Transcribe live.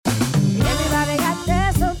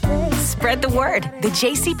Spread the word. The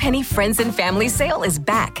JCPenney Friends and Family Sale is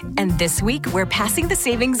back. And this week, we're passing the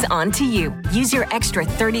savings on to you. Use your extra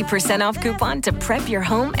 30% off coupon to prep your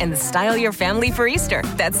home and style your family for Easter.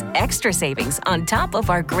 That's extra savings on top of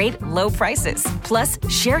our great low prices. Plus,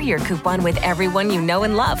 share your coupon with everyone you know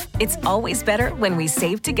and love. It's always better when we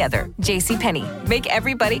save together. JCPenney. Make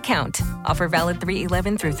everybody count. Offer valid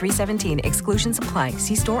 3/11 through 3/17. Exclusions apply.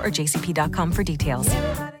 See store or jcp.com for details.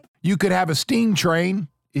 You could have a steam train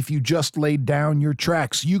if you just laid down your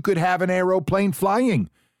tracks. You could have an aeroplane flying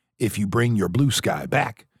if you bring your blue sky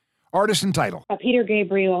back. Artist and title. Peter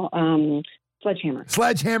Gabriel, Sledgehammer.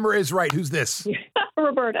 Sledgehammer is right. Who's this?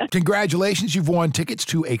 Roberta. Congratulations. You've won tickets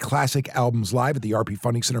to a Classic Albums Live at the RP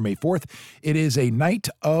Funding Center May 4th. It is a night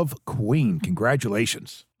of Queen.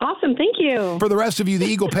 Congratulations. Awesome. Thank you. For the rest of you, the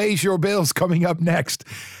Eagle pays your bills coming up next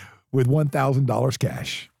with $1,000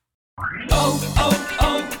 cash.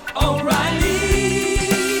 O'Reilly.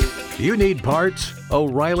 You need parts?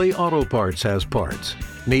 O'Reilly Auto Parts has parts.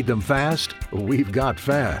 Need them fast? We've got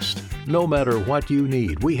fast. No matter what you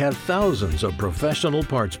need, we have thousands of professional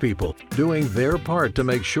parts people doing their part to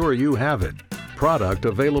make sure you have it. Product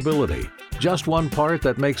availability. Just one part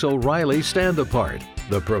that makes O'Reilly stand apart.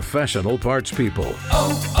 The professional parts people.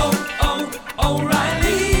 O'Reilly.